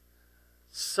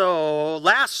So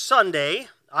last Sunday,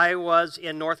 I was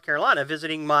in North Carolina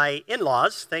visiting my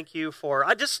in-laws.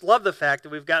 I just love the fact that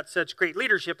we've got such great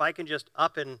leadership. I can just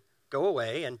up and go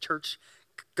away, and church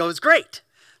goes great.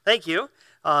 Thank you.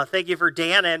 Thank you for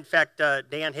Dan. In fact,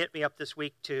 Dan hit me up this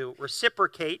week to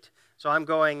reciprocate, so I'm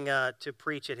going to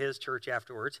preach at his church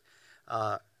afterwards.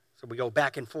 So we go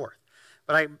back and forth.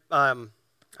 But I'm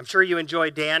sure you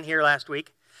enjoyed Dan here last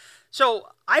week. So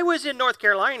I was in North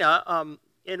Carolina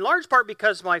in large part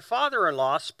because my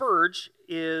father-in-law, Spurge,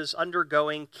 is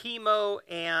undergoing chemo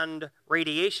and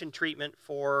radiation treatment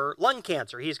for lung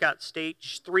cancer. He's got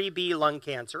stage 3B lung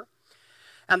cancer.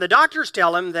 And the doctors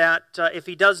tell him that if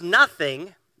he does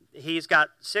nothing, he's got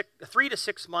 3 to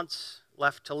 6 months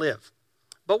left to live.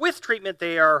 But with treatment,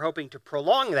 they are hoping to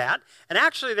prolong that. And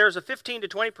actually, there's a 15 to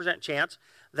 20% chance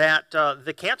that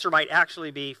the cancer might actually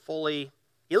be fully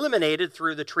eliminated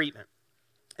through the treatment.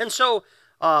 And so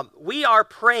we are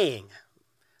praying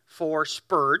for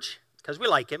Spurge because we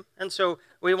like him. And so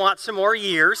we want some more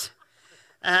years.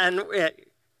 And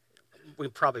we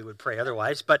probably would pray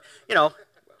otherwise. But,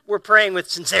 we're praying with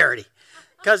sincerity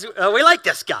because we like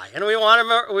this guy. And we want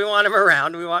him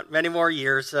around. We want many more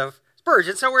years of Spurge.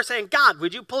 And so we're saying, God,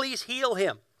 would you please heal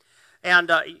him?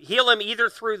 And heal him either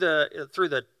through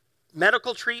the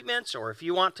medical treatments, or if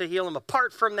you want to heal him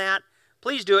apart from that,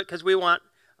 please do it, because we want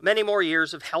many more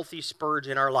years of healthy Spurge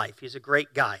in our life. He's a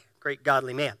great guy, great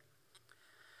godly man.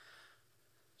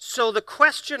 So the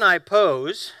question I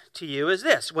pose to you is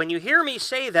this. When you hear me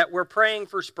say that we're praying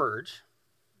for Spurge,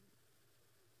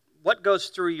 what goes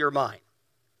through your mind?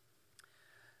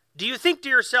 Do you think to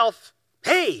yourself,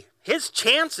 hey, his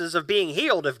chances of being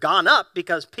healed have gone up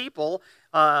because people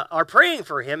are praying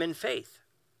for him in faith?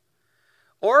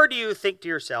 Or do you think to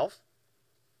yourself,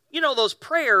 those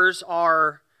prayers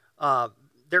are,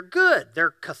 they're good,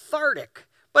 they're cathartic,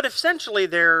 but essentially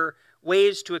they're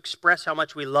ways to express how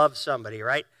much we love somebody,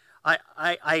 right?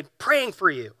 I'm praying for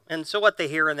you. And so what they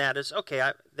hear in that is,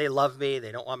 okay, they love me,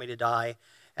 they don't want me to die,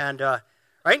 and,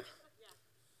 right?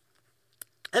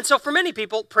 And so for many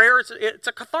people, prayer, it's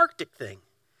a cathartic thing,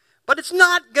 but it's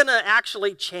not going to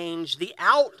actually change the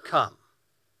outcome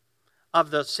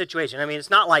of the situation. I mean, it's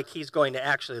not like he's going to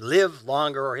actually live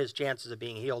longer or his chances of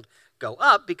being healed go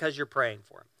up because you're praying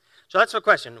for him. So that's the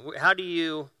question.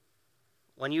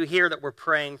 When you hear that we're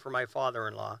praying for my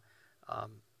father-in-law,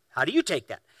 how do you take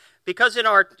that? Because in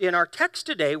our text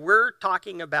today, we're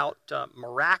talking about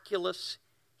miraculous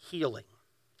healing.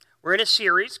 We're in a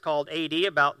series called AD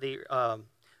about the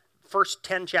first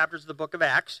 10 chapters of the book of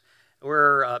Acts.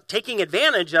 We're taking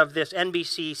advantage of this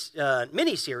NBC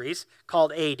mini-series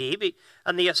called AD,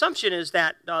 and the assumption is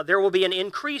that there will be an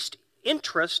increased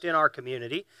interest in our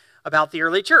community about the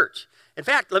early church. In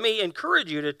fact, let me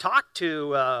encourage you to talk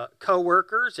to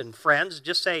co-workers and friends.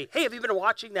 Just say, hey, have you been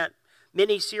watching that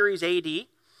mini-series AD?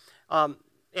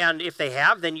 And if they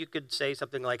have, then you could say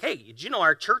something like, hey, did you know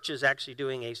our church is actually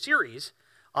doing a series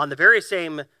on the very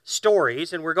same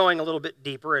stories, and we're going a little bit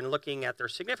deeper and looking at their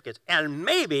significance. And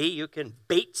maybe you can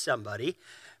bait somebody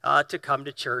to come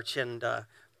to church and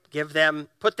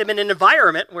put them in an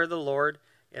environment where the Lord,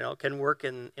 can work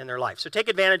in their life. So take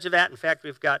advantage of that. In fact,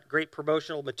 we've got great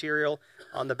promotional material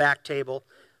on the back table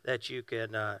that you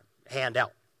can hand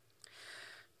out.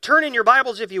 Turn in your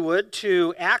Bibles, if you would,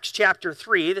 to Acts chapter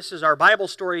 3. This is our Bible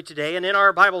story today. And in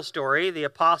our Bible story, the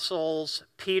apostles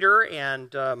Peter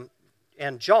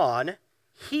and John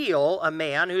heal a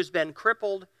man who's been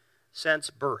crippled since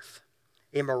birth.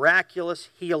 A miraculous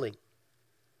healing.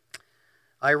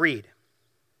 I read.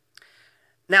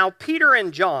 Now Peter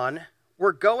and John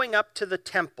were going up to the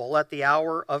temple at the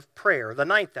hour of prayer, the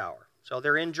 9th hour. So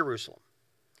they're in Jerusalem.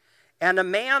 And a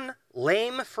man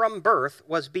lame from birth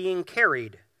was being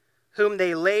carried, whom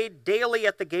they laid daily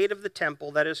at the gate of the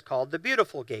temple that is called the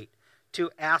Beautiful Gate, to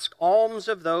ask alms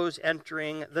of those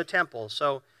entering the temple.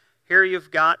 So here you've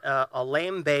got a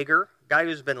lame beggar, a guy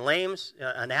who's been lame,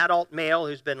 an adult male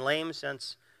who's been lame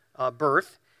since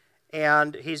birth,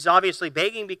 and he's obviously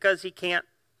begging because he can't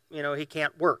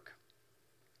work.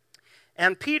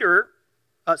 And Peter,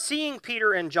 seeing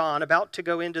Peter and John about to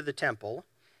go into the temple,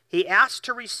 he asked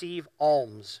to receive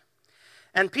alms.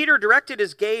 And Peter directed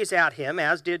his gaze at him,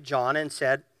 as did John, and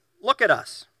said, "Look at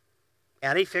us."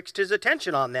 And he fixed his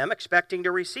attention on them, expecting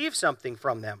to receive something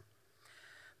from them.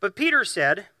 But Peter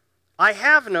said, "I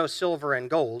have no silver and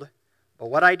gold, but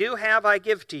what I do have I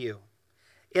give to you.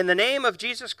 In the name of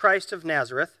Jesus Christ of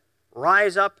Nazareth,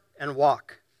 rise up and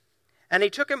walk." And he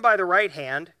took him by the right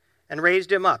hand and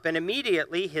raised him up, and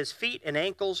immediately his feet and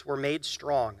ankles were made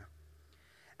strong.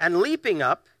 And leaping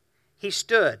up, he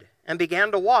stood and began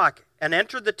to walk and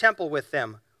entered the temple with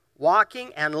them,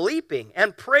 walking and leaping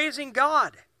and praising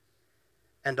God.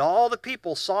 And all the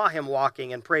people saw him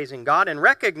walking and praising God and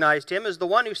recognized him as the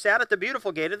one who sat at the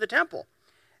beautiful gate of the temple,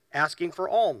 asking for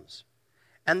alms.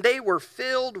 And they were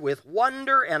filled with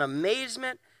wonder and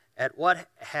amazement at what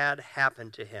had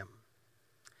happened to him.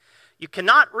 You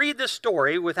cannot read this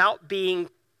story without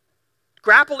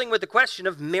grappling with the question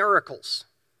of miracles.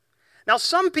 Now,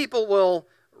 some people will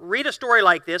read a story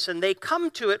like this and they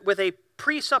come to it with a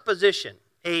presupposition,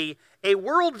 a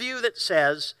worldview that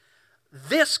says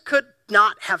this could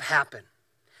not have happened.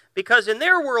 Because in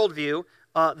their worldview,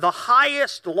 the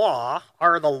highest law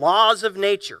are the laws of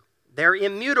nature. They're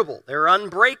immutable, they're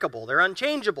unbreakable, they're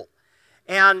unchangeable.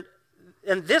 And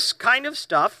this kind of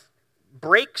stuff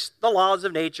breaks the laws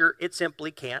of nature. It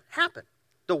simply can't happen.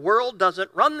 The world doesn't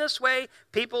run this way.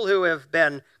 People who have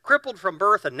been crippled from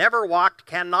birth and never walked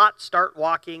cannot start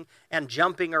walking and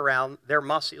jumping around. Their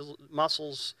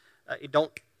muscles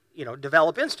don't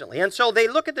develop instantly. And so they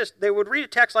look at this, they would read a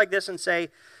text like this and say,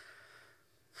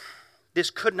 this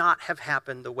could not have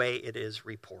happened the way it is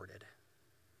reported.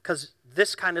 Because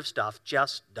this kind of stuff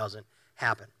just doesn't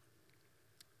happen.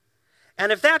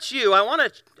 And if that's you, I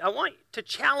want to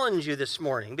challenge you this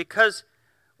morning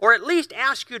or at least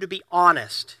ask you to be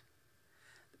honest.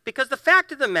 Because the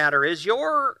fact of the matter is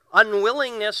your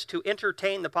unwillingness to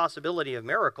entertain the possibility of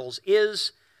miracles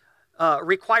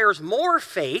requires more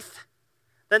faith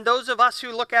than those of us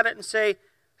who look at it and say,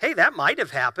 hey, that might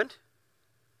have happened.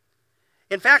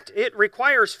 In fact, it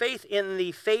requires faith in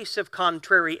the face of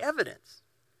contrary evidence.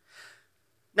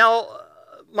 Now,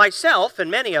 myself and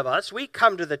many of us, we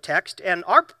come to the text, and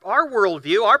our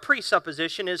worldview, our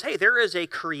presupposition is, hey, there is a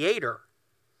creator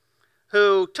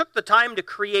who took the time to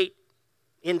create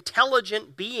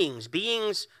intelligent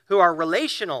beings who are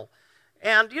relational.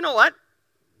 And you know what?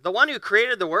 The one who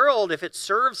created the world, if it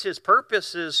serves his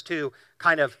purposes to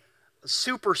kind of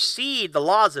supersede the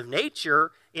laws of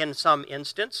nature in some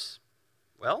instance,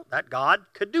 well, that God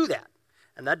could do that.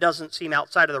 And that doesn't seem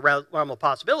outside of the realm of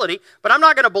possibility, but I'm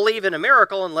not going to believe in a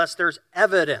miracle unless there's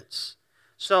evidence.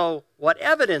 So what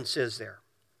evidence is there?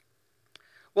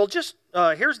 Well,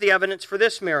 here's the evidence for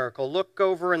this miracle. Look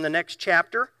over in the next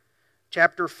chapter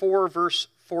 4, verse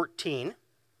 14.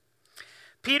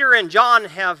 Peter and John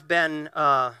have been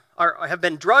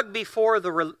drugged before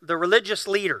the religious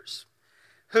leaders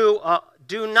who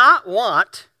do not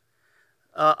want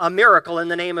a miracle in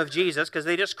the name of Jesus because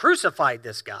they just crucified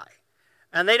this guy.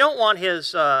 And they don't want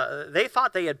they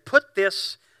thought they had put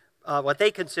this, what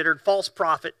they considered false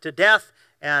prophet to death,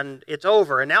 and it's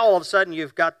over. And now all of a sudden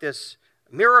you've got this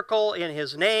miracle in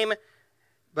his name.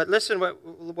 But listen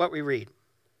what we read.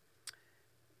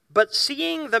 But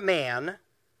seeing the man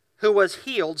who was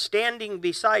healed standing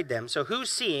beside them. So who's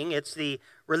seeing? It's the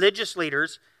religious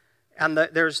leaders, and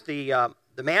there's the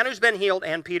man who's been healed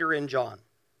and Peter and John.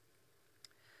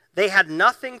 They had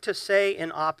nothing to say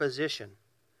in opposition.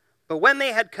 But when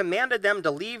they had commanded them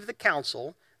to leave the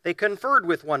council, they conferred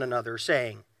with one another,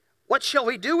 saying, what shall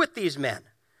we do with these men?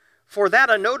 For that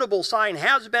a notable sign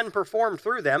has been performed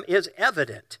through them is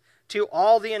evident to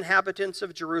all the inhabitants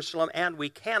of Jerusalem, and we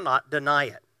cannot deny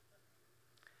it.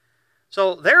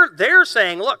 So they're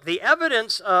saying, look, the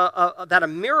evidence that a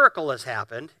miracle has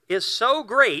happened is so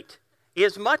great,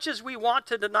 as much as we want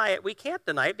to deny it, we can't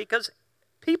deny it because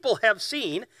people have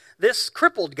seen this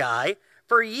crippled guy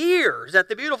for years at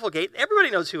the beautiful gate.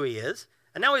 Everybody knows who he is,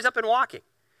 and now he's up and walking.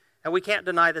 And we can't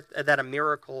deny that a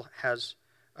miracle has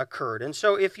occurred. And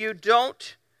so if you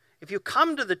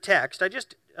come to the text, I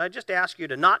just ask you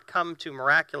to not come to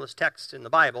miraculous texts in the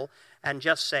Bible and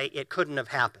just say it couldn't have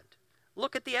happened.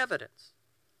 Look at the evidence.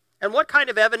 And what kind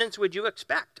of evidence would you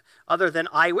expect other than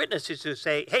eyewitnesses who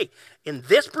say, hey, in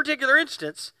this particular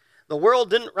instance, the world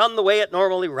didn't run the way it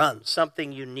normally runs.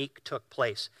 Something unique took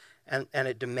place, and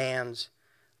it demands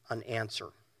an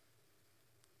answer.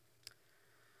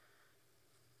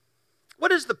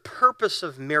 What is the purpose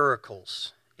of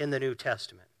miracles in the New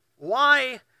Testament?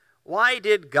 Why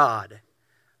did God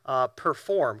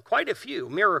perform quite a few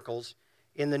miracles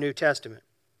in the New Testament?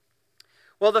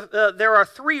 Well, there are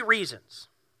three reasons.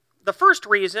 The first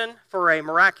reason for a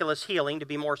miraculous healing, to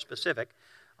be more specific,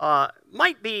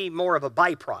 might be more of a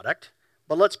byproduct,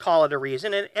 but let's call it a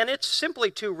reason, and it's simply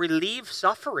to relieve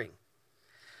suffering.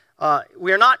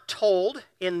 We are not told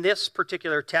in this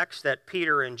particular text that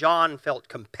Peter and John felt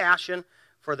compassion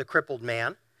for the crippled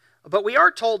man, but we are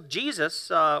told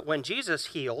when Jesus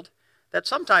healed, that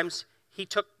sometimes he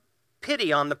took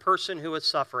pity on the person who was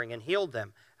suffering and healed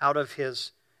them out of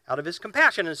his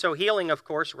compassion. And so healing, of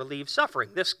course, relieves suffering.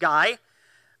 This guy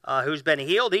who's been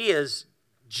healed, he is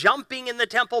jumping in the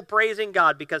temple praising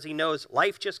God because he knows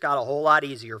life just got a whole lot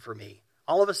easier for me.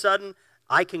 All of a sudden,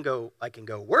 I can go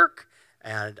work,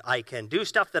 and I can do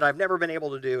stuff that I've never been able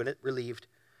to do, and it relieved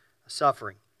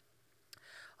suffering.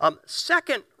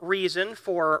 Second reason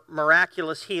for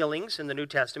miraculous healings in the New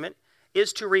Testament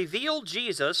is to reveal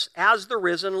Jesus as the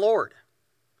risen Lord.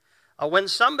 When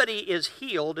somebody is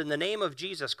healed in the name of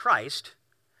Jesus Christ,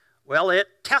 well,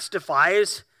 it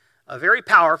testifies very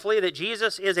powerfully that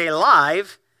Jesus is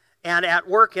alive and at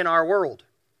work in our world.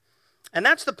 And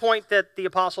that's the point that the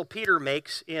Apostle Peter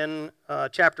makes in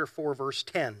chapter 4, verse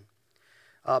 10.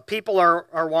 People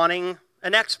are wanting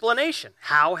an explanation.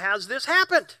 How has this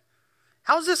happened?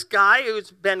 How's this guy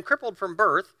who's been crippled from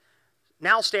birth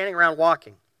now standing around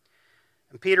walking?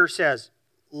 And Peter says,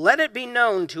 "Let it be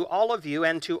known to all of you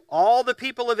and to all the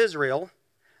people of Israel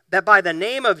that by the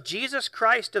name of Jesus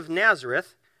Christ of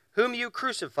Nazareth, whom you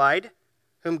crucified,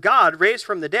 whom God raised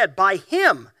from the dead, by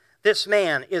him this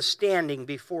man is standing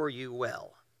before you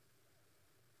well."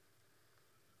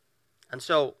 And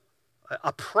so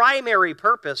a primary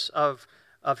purpose of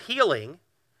healing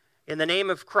in the name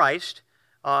of Christ,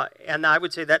 and I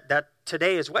would say that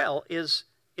today as well, is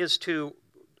to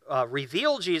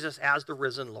reveal Jesus as the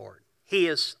risen Lord. He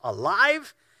is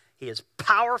alive. He is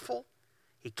powerful.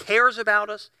 He cares about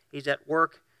us. He's at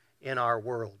work in our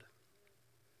world.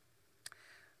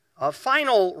 A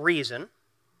final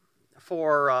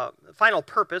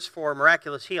purpose for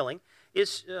miraculous healing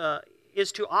is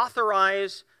to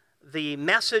authorize the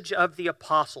message of the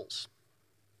apostles.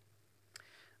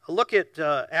 Look at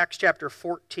Acts chapter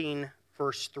 14,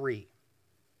 verse 3.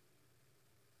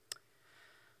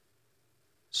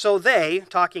 So they,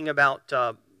 talking about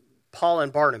Paul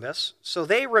and Barnabas, so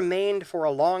they remained for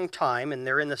a long time, and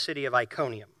they're in the city of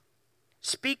Iconium,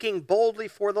 speaking boldly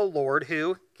for the Lord,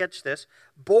 who, catch this,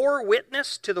 bore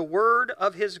witness to the word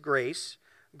of his grace,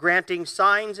 granting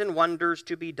signs and wonders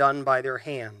to be done by their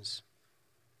hands.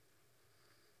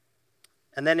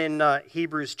 And then in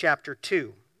Hebrews chapter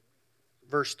 2,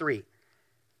 verse 3,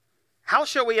 how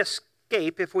shall we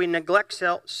escape if we neglect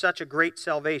such a great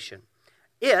salvation?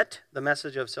 It, the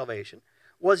message of salvation,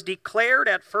 was declared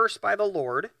at first by the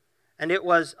Lord, and it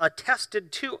was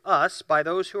attested to us by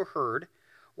those who heard,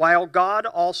 while God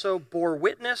also bore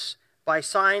witness by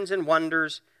signs and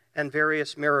wonders and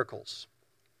various miracles.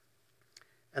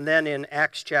 And then in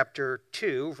Acts chapter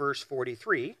 2, verse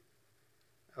 43,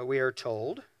 we are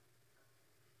told,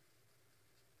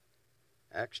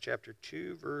 Acts chapter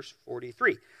 2, verse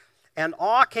 43, and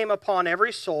awe came upon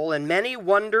every soul, and many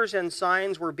wonders and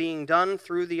signs were being done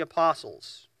through the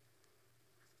apostles.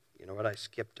 You know what? I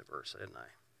skipped a verse, didn't I?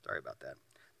 Sorry about that.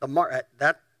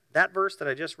 That verse that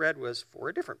I just read was for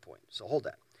a different point, so hold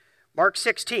that. Mark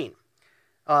 16.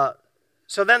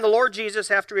 So then the Lord Jesus,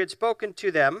 after he had spoken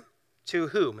to them, to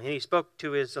whom? And he spoke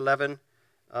to his 11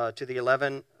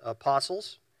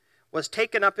 apostles, was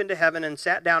taken up into heaven and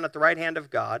sat down at the right hand of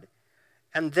God.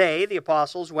 And they, the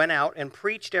apostles, went out and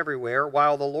preached everywhere,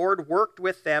 while the Lord worked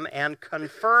with them and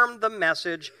confirmed the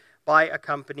message by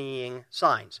accompanying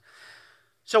signs.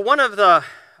 So one of the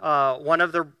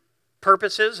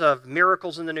purposes of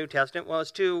miracles in the New Testament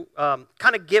was to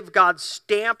kind of give God's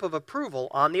stamp of approval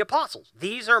on the apostles.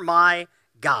 These are my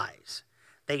guys.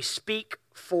 They speak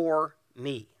for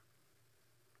me.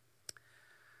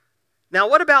 Now,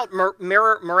 what about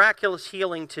miraculous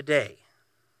healing today?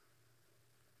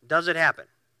 Does it happen?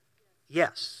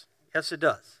 Yes. Yes, it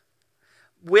does.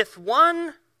 With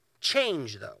one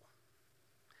change, though.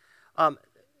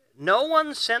 No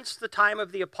one since the time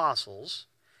of the apostles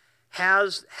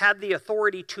has had the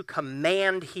authority to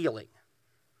command healing.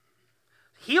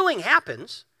 Healing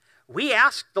happens. We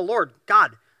ask the Lord,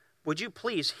 God, would you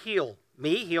please heal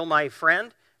me, heal my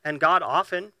friend? And God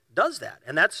often does that,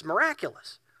 and that's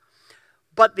miraculous.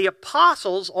 But the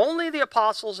apostles, only the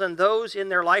apostles and those in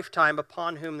their lifetime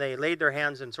upon whom they laid their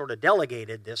hands and sort of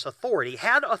delegated this authority,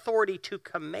 had authority to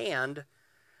command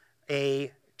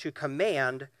a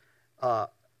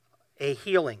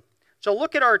healing. So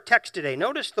look at our text today.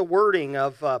 Notice the wording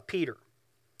of Peter.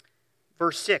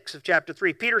 Verse 6 of chapter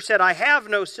 3. Peter said, I have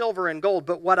no silver and gold,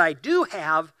 but what I do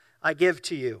have, I give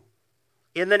to you.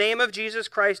 In the name of Jesus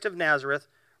Christ of Nazareth,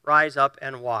 rise up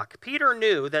and walk. Peter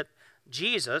knew that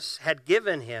Jesus had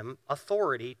given him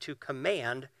authority to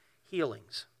command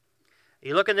healings.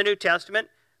 You look in the New Testament,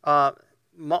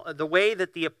 the way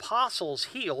that the apostles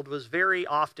healed was very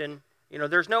often,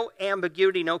 there's no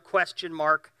ambiguity, no question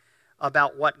mark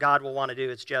about what God will want to do.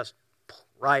 It's just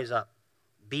rise up,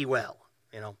 be well,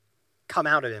 come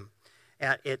out of him.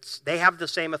 And they have the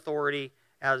same authority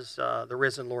as the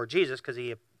risen Lord Jesus, because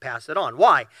he passed it on.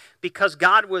 Why? Because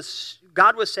God was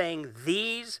saying,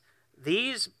 these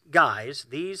guys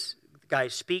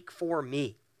speak for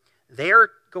me. They're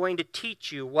going to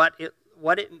teach you what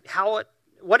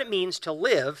it means to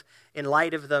live in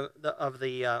light of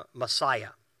the Messiah.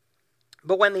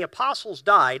 But when the apostles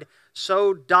died,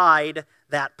 so died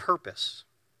that purpose.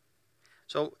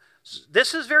 So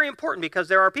this is very important, because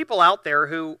there are people out there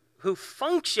who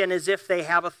function as if they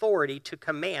have authority to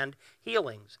command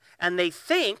healings. And they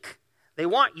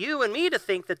want you and me to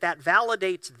think that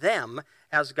validates them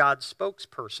as God's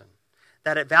spokesperson,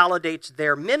 that it validates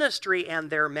their ministry and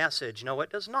their message. No, it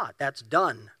does not. That's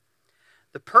done.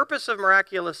 The purpose of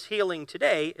miraculous healing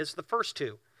today is the first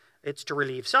two. It's to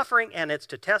relieve suffering, and it's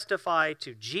to testify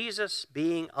to Jesus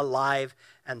being alive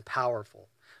and powerful.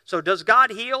 So does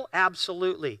God heal?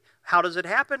 Absolutely. How does it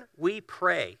happen? We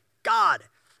pray. God,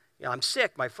 I'm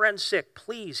sick, my friend's sick,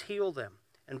 please heal them.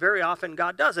 And very often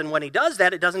God does. And when he does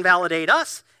that, it doesn't validate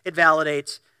us. It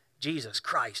validates Jesus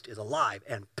Christ is alive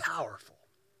and powerful.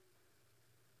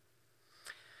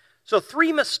 So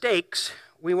 3 mistakes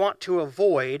we want to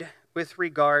avoid with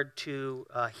regard to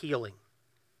healing.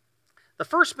 The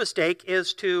first mistake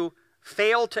is to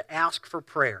fail to ask for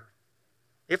prayer.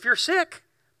 If you're sick,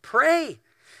 pray.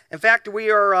 In fact,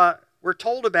 we're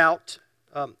told about,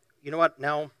 you know what,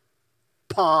 now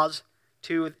pause,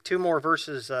 two more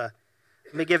verses. Let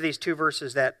me give these 2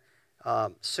 verses that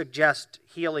suggest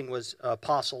healing was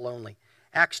apostle only.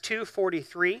 Acts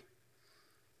 2:43.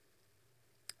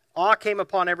 Awe came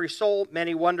upon every soul.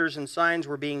 Many wonders and signs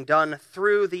were being done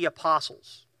through the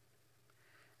apostles.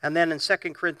 And then in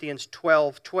 2 Corinthians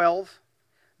 12:12,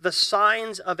 the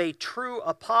signs of a true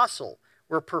apostle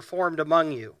were performed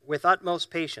among you with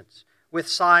utmost patience, with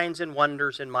signs and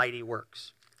wonders and mighty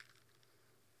works.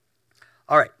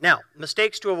 All right, now,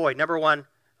 mistakes to avoid. Number 1,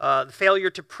 the failure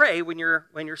to pray when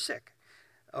you're sick.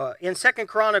 In 2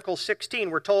 Chronicles 16,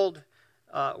 we're told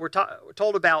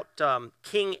about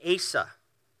King Asa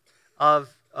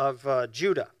of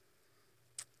Judah.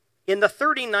 In the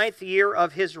 39th year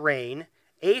of his reign,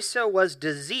 Asa was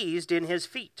diseased in his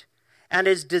feet, and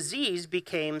his disease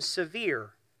became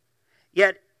severe.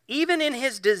 Yet even in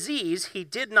his disease he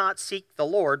did not seek the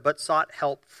Lord, but sought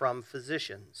help from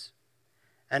physicians.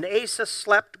 And Asa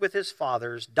slept with his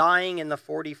fathers, dying in the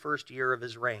 41st year of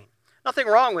his reign. Nothing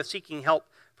wrong with seeking help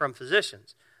from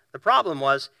physicians. The problem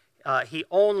was he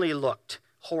only looked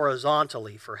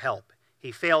horizontally for help.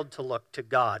 He failed to look to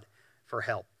God for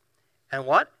help. And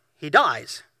what? He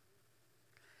dies.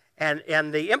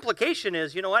 And the implication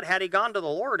is, you know what? Had he gone to the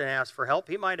Lord and asked for help,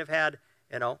 he might have had,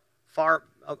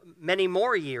 many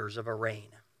more years of a reign.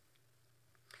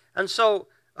 And so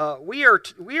we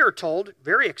are told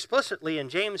very explicitly in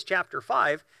James chapter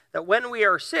 5 that when we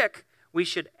are sick, we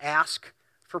should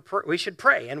we should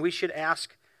pray, and we should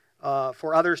ask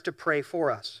for others to pray for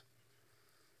us.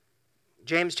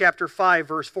 James chapter 5,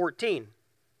 verse 14.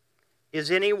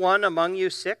 Is anyone among you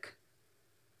sick?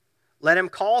 Let him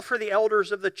call for the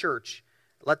elders of the church.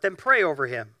 Let them pray over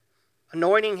him,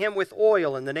 anointing him with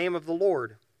oil in the name of the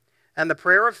Lord. And the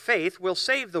prayer of faith will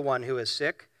save the one who is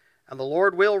sick, and the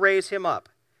Lord will raise him up.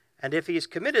 And if he's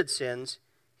committed sins,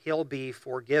 he'll be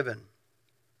forgiven.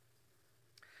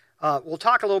 We'll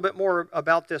talk a little bit more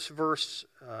about this verse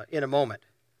in a moment.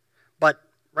 But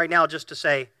right now, just to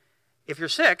say, if you're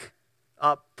sick,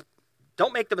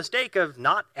 don't make the mistake of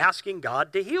not asking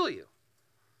God to heal you.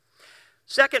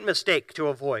 Second mistake to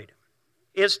avoid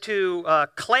is to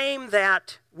claim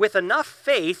that with enough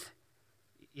faith,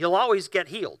 you'll always get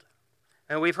healed.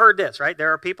 And we've heard this, right?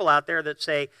 There are people out there that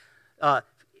say,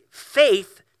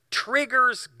 faith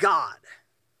triggers God.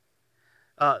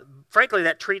 Frankly,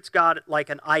 that treats God like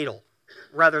an idol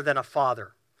rather than a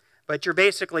father. But you're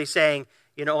basically saying,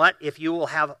 you know what? If you will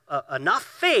have enough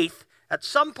faith, at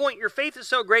some point your faith is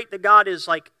so great that God is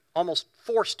like almost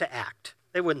forced to act.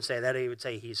 They wouldn't say that. They would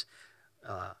say he's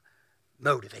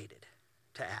motivated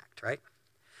to act, right?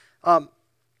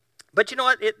 But you know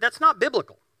what? That's not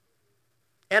biblical.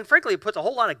 And frankly, it puts a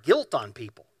whole lot of guilt on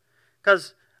people.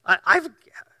 Because I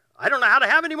don't know how to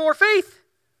have any more faith.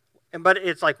 But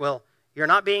it's like, well, you're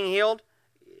not being healed.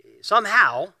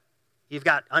 Somehow, you've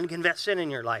got unconfessed sin in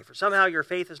your life. Or somehow your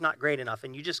faith is not great enough.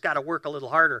 And you just got to work a little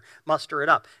harder, muster it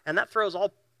up. And that throws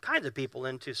all kinds of people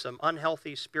into some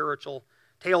unhealthy spiritual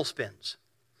tailspins.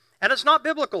 And it's not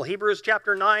biblical. Hebrews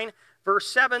chapter 9, verse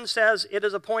 7 says, it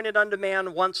is appointed unto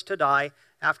man once to die,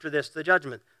 after this the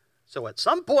judgment. So at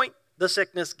some point, the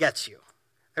sickness gets you.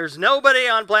 There's nobody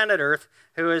on planet Earth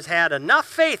who has had enough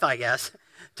faith, I guess,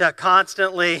 to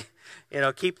constantly,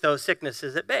 keep those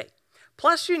sicknesses at bay.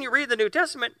 Plus, when you read the New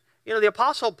Testament, The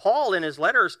Apostle Paul in his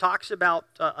letters talks about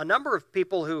a number of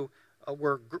people who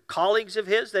were colleagues of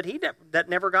his that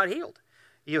never got healed.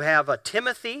 You have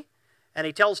Timothy, and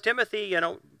he tells Timothy,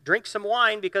 drink some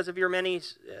wine because of your many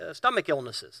stomach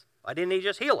illnesses. Why didn't he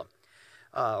just heal him?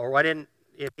 Or why didn't,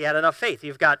 if he had enough faith?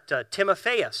 You've got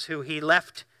Timotheus, who he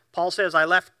left. Paul says, I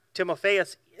left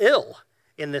Timotheus ill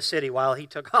in this city while he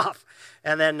took off.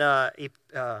 And then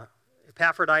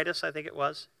Epaphroditus, I think it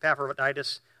was,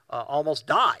 almost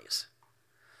dies.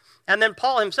 And then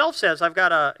Paul himself says, I've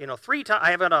got I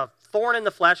have got a thorn in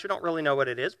the flesh. We don't really know what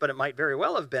it is, but it might very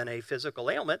well have been a physical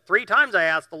ailment. 3 times I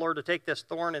asked the Lord to take this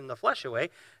thorn in the flesh away.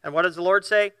 And what does the Lord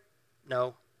say?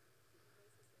 No.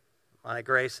 My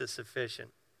grace is sufficient.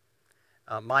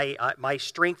 My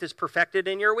strength is perfected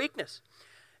in your weakness.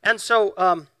 And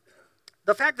so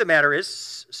the fact of the matter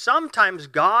is, sometimes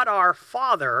God our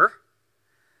Father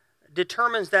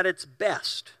determines that it's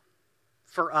best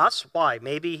for us. Why?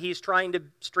 Maybe he's trying to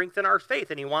strengthen our faith,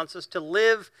 and he wants us to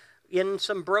live in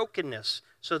some brokenness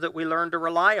so that we learn to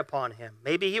rely upon him.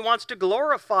 Maybe he wants to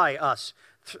glorify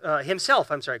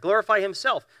glorify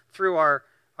himself through our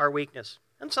weakness.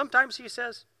 And sometimes he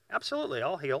says, absolutely,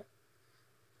 I'll heal.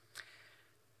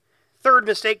 Third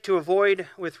mistake to avoid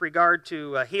with regard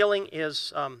to healing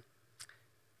is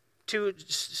to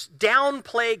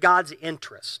downplay God's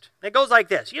interest. It goes like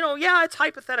this. It's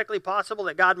hypothetically possible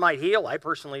that God might heal. I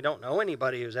personally don't know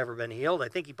anybody who's ever been healed. I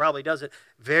think he probably does it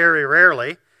very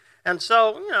rarely. And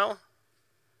so,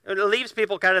 it leaves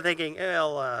people kind of thinking,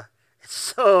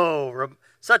 it's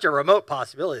such a remote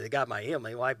possibility that God might heal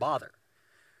me. Why bother?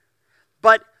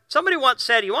 But somebody once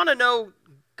said, you want to know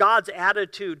God's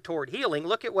attitude toward healing,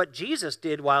 look at what Jesus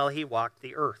did while he walked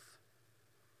the earth.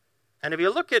 And if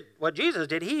you look at what Jesus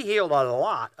did, he healed a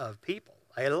lot of people.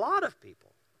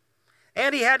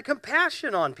 And he had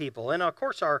compassion on people. And of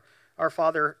course, our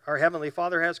Heavenly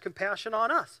Father has compassion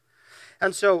on us.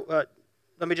 And so,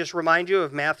 let me just remind you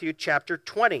of Matthew chapter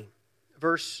 20,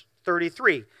 verse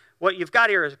 33. What you've got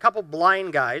here is a couple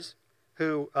blind guys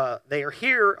who, they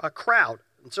hear a crowd.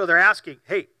 And so they're asking,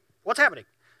 hey, what's happening?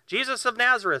 Jesus of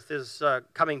Nazareth is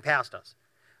coming past us.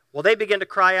 Well, they begin to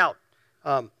cry out,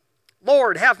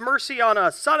 Lord, have mercy on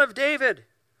us, Son of David.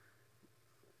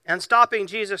 And stopping,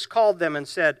 Jesus called them and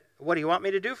said, what do you want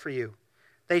me to do for you?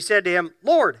 They said to him,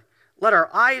 Lord, let our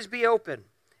eyes be open.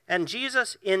 And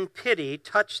Jesus, in pity,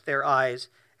 touched their eyes,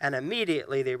 and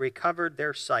immediately they recovered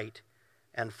their sight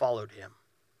and followed him.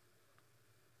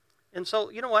 And so,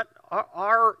 you know what?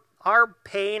 Our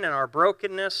pain and our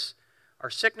brokenness, our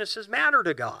sicknesses matter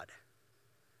to God.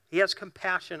 He has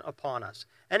compassion upon us.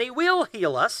 And he will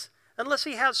heal us unless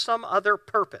he has some other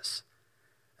purpose.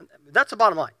 That's the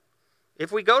bottom line.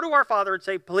 If we go to our Father and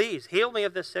say, please, heal me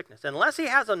of this sickness, unless he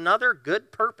has another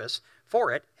good purpose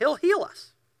for it, he'll heal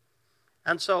us.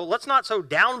 And so let's not so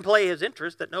downplay his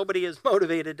interest that nobody is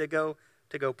motivated to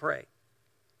go pray.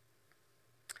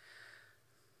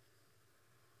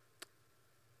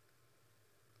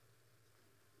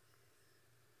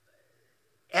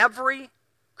 Every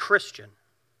Christian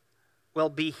will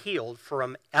be healed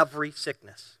from every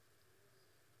sickness.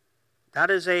 That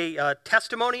is a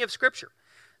testimony of Scripture.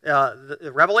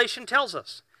 The Revelation tells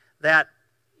us that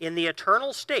in the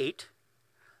eternal state,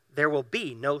 there will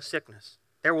be no sickness.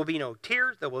 There will be no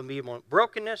tears. There will be no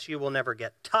brokenness. You will never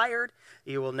get tired.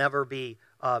 You will never be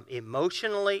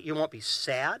emotionally, you won't be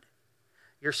sad.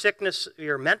 Your sickness,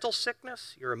 your mental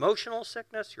sickness, your emotional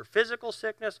sickness, your physical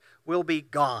sickness will be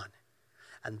gone.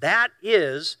 And that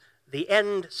is the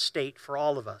end state for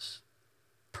all of us.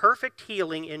 Perfect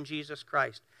healing in Jesus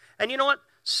Christ. And you know what?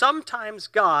 Sometimes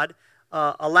God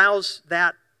allows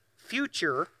that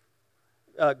future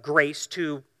grace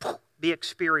to be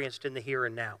experienced in the here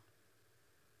and now.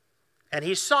 And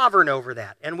he's sovereign over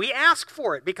that. And we ask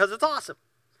for it because it's awesome.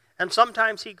 And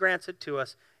sometimes he grants it to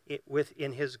us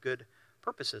within his good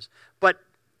purposes. But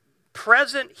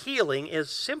present healing is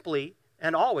simply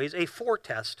and always a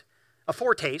foretaste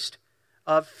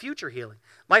of future healing.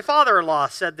 My father-in-law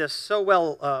said this so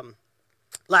well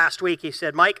last week. He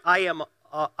said, Mike, I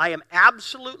am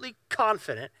absolutely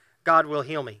confident God will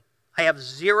heal me. I have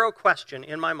zero question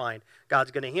in my mind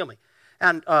God's going to heal me.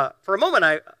 And for a moment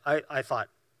I thought,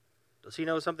 does he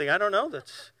know something I don't know?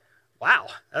 Wow,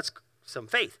 that's some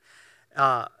faith.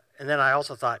 And then I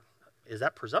also thought, is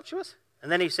that presumptuous?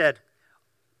 And then he said,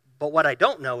 but what I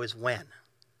don't know is when.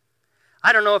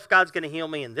 I don't know if God's going to heal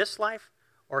me in this life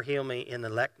or heal me in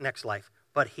the next life,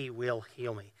 but he will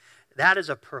heal me. That is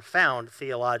a profound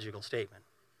theological statement.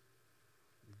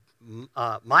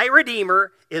 My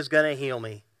Redeemer is going to heal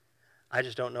me. I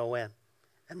just don't know when.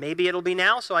 And maybe it'll be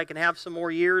now so I can have some more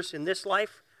years in this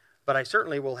life, but I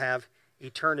certainly will have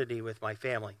eternity with my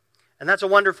family. And that's a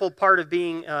wonderful part of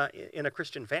being in a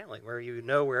Christian family, where you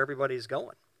know where everybody's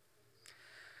going.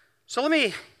 So let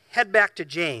me head back to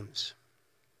James.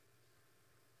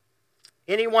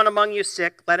 Anyone among you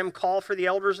sick, let him call for the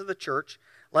elders of the church.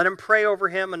 Let him pray over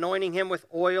him, anointing him with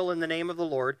oil in the name of the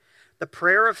Lord. The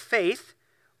prayer of faith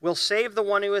will save the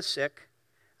one who is sick,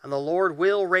 and the Lord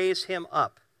will raise him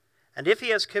up. And if he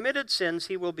has committed sins,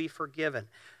 he will be forgiven.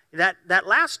 That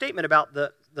last statement about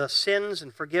the sins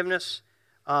and forgiveness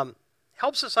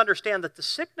helps us understand that the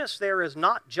sickness there is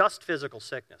not just physical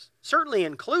sickness. Certainly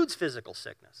includes physical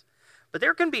sickness. But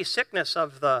there can be sickness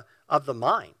of the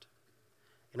mind.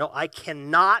 You know, I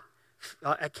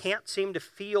can't seem to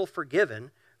feel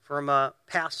forgiven from a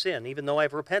past sin, even though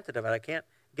I've repented of it. I can't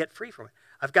get free from it.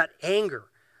 I've got anger.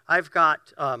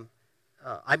 I'm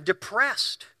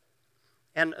depressed.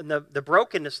 And the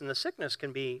brokenness and the sickness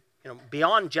can be,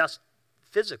 beyond just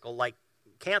physical, like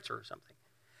cancer or something.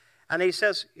 And he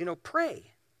says,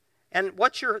 pray. And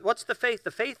what's the faith?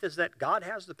 The faith is that God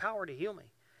has the power to heal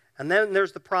me. And then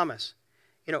there's the promise.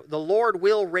 The Lord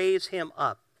will raise him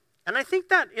up. And I think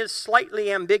that is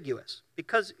slightly ambiguous,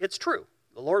 because it's true.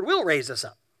 The Lord will raise us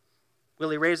up.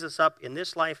 Will he raise us up in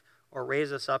this life or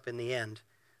raise us up in the end?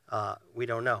 We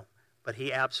don't know. But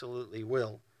he absolutely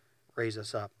will raise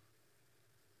us up.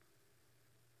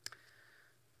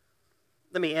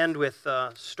 Let me end with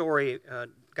a story. A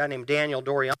guy named Daniel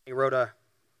Doriani wrote a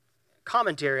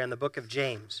commentary on the book of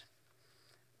James.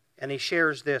 And he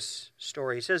shares this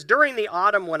story. He says, during the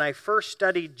autumn when I first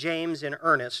studied James in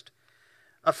earnest,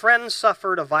 a friend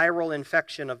suffered a viral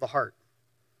infection of the heart.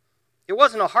 It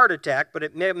wasn't a heart attack, but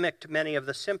it mimicked many of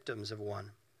the symptoms of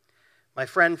one. My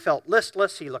friend felt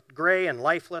listless. He looked gray and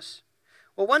lifeless.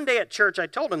 Well, one day at church, I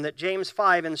told him that James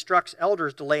 5 instructs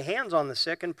elders to lay hands on the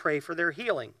sick and pray for their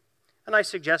healing. And I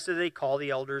suggested that he call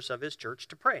the elders of his church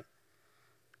to pray.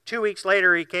 2 weeks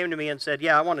later, he came to me and said,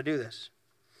 I want to do this.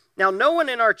 Now, no one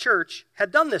in our church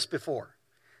had done this before.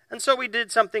 And so we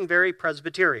did something very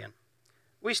Presbyterian.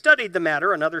 We studied the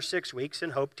matter another 6 weeks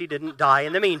and hoped he didn't die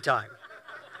in the meantime.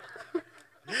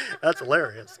 That's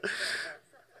hilarious.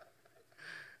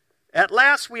 At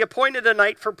last, we appointed a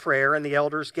night for prayer, and the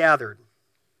elders gathered.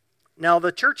 Now,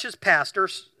 the church's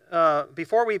pastors,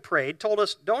 before we prayed, told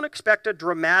us, don't expect a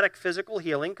dramatic physical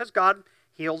healing, because God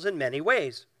heals in many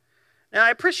ways. Now,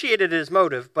 I appreciated his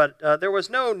motive, but there was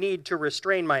no need to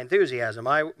restrain my enthusiasm.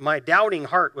 My doubting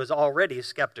heart was already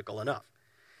skeptical enough.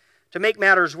 To make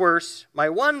matters worse, my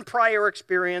one prior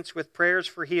experience with prayers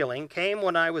for healing came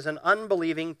when I was an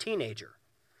unbelieving teenager.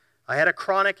 I had a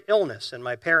chronic illness, and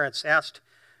my parents asked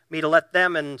me to let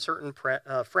them and certain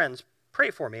friends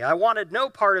pray for me. I wanted no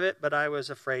part of it, but I was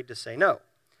afraid to say no.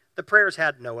 The prayers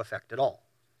had no effect at all.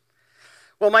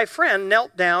 Well, my friend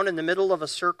knelt down in the middle of a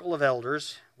circle of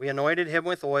elders. We anointed him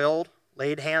with oil,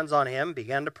 laid hands on him,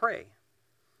 began to pray.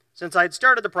 Since I'd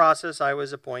started the process, I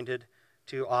was appointed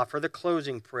to offer the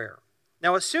closing prayer.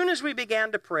 Now, as soon as we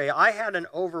began to pray, I had an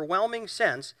overwhelming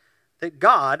sense that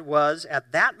God was,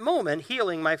 at that moment,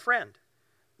 healing my friend.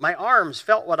 My arms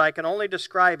felt what I can only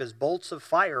describe as bolts of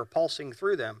fire pulsing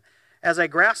through them. As I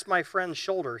grasped my friend's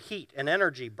shoulder, heat and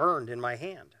energy burned in my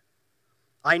hand.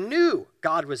 I knew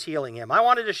God was healing him. I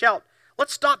wanted to shout,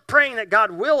 let's stop praying that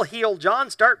God will heal John,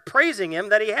 start praising him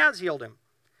that he has healed him.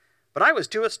 But I was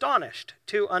too astonished,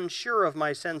 too unsure of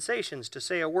my sensations to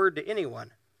say a word to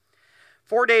anyone.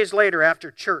 4 days later,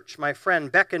 after church, my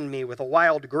friend beckoned me with a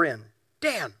wild grin.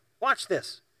 Dan, watch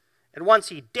this. At once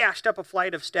he dashed up a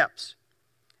flight of steps.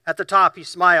 At the top, he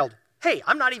smiled. Hey,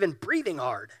 I'm not even breathing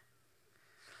hard.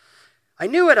 I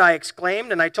knew it, I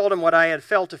exclaimed, and I told him what I had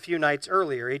felt a few nights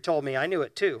earlier. He told me I knew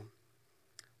it too.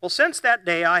 Well, since that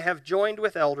day, I have joined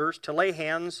with elders to lay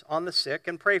hands on the sick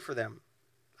and pray for them.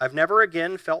 I've never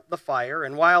again felt the fire,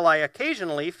 and while I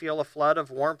occasionally feel a flood of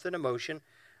warmth and emotion,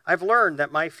 I've learned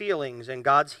that my feelings and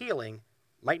God's healing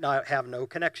might not have no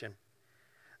connection.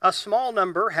 A small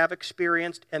number have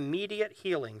experienced immediate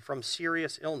healing from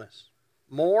serious illness.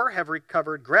 More have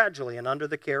recovered gradually and under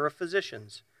the care of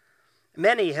physicians.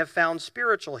 Many have found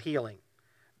spiritual healing,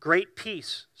 great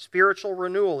peace, spiritual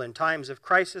renewal in times of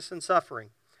crisis and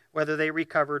suffering, whether they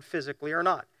recovered physically or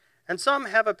not. And some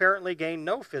have apparently gained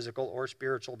no physical or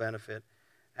spiritual benefit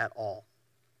at all.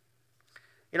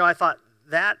 I thought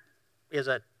that is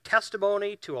a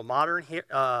testimony to a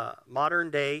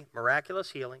modern day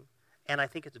miraculous healing, and I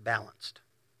think it's balanced.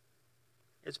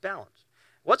 It's balanced.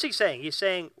 What's he saying? He's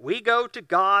saying we go to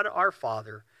God our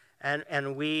Father,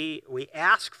 and we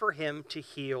ask for him to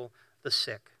heal the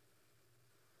sick.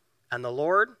 And the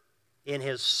Lord, in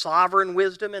his sovereign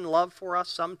wisdom and love for us,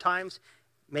 sometimes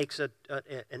makes an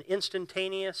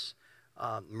instantaneous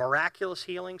miraculous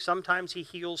healing. Sometimes he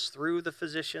heals through the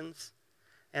physicians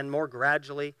and more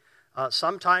gradually.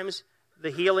 Sometimes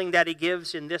the healing that he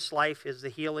gives in this life is the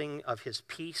healing of his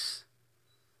peace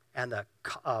and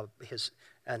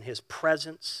his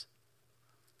presence.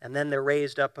 And then they're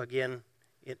raised up again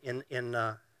in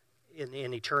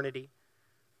eternity.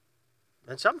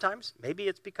 And sometimes, maybe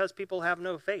it's because people have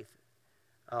no faith.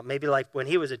 Maybe like when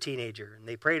he was a teenager and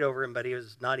they prayed over him, but he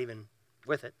was not even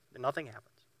with it, and nothing happens.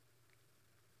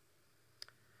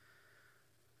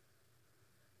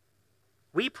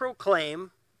 We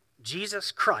proclaim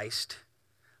Jesus Christ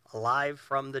alive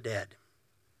from the dead.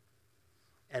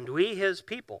 And we, his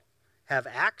people, have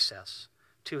access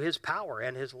to his power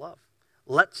and his love.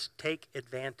 Let's take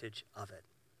advantage of it.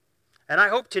 And I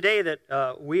hope today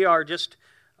that we are just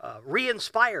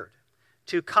re-inspired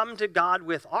to come to God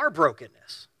with our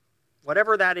brokenness,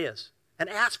 whatever that is, and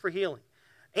ask for healing.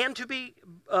 And to be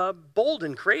bold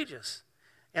and courageous.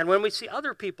 And when we see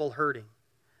other people hurting,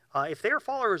 if they're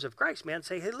followers of Christ, man,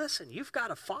 say, hey, listen, you've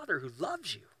got a Father who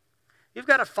loves you. You've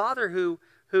got a Father who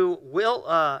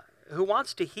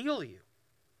wants to heal you.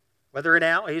 Whether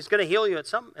now, he's going to heal you at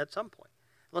some point.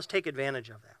 Let's take advantage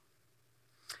of that.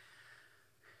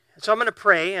 So I'm going to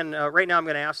pray, and right now I'm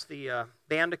going to ask the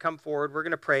band to come forward. We're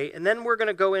going to pray, and then we're going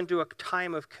to go into a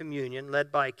time of communion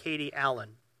led by Katie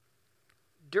Allen.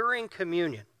 During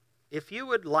communion, if you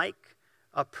would like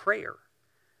a prayer,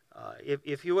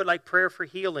 if you would like prayer for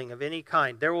healing of any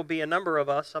kind, there will be a number of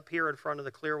us up here in front of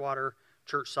the Clearwater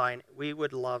Church sign. We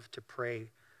would love to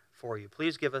pray for you.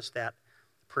 Please give us that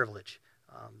privilege.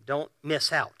 Don't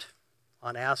miss out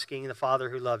on asking the Father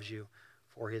who loves you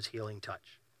for his healing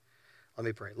touch. Let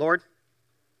me pray. Lord,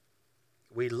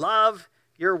 we love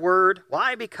your word.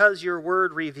 Why? Because your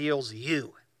word reveals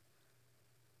you.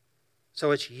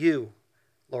 So it's you,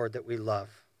 Lord, that we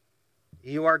love.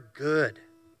 You are good.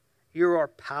 You are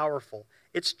powerful.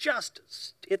 It's just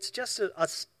a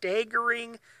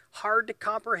staggering, hard to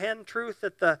comprehend truth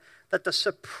that the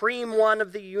supreme one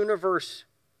of the universe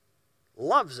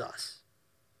loves us,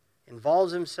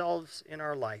 involves himself in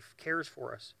our life, cares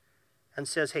for us, and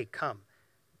says, hey, come,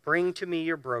 bring to me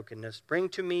your brokenness, bring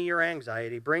to me your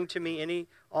anxiety, bring to me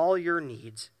all your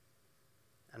needs,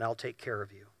 and I'll take care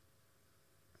of you.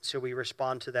 So we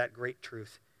respond to that great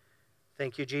truth.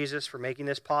 Thank you, Jesus, for making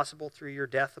this possible through your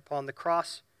death upon the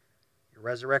cross, your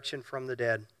resurrection from the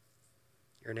dead.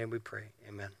 In your name we pray.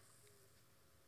 Amen.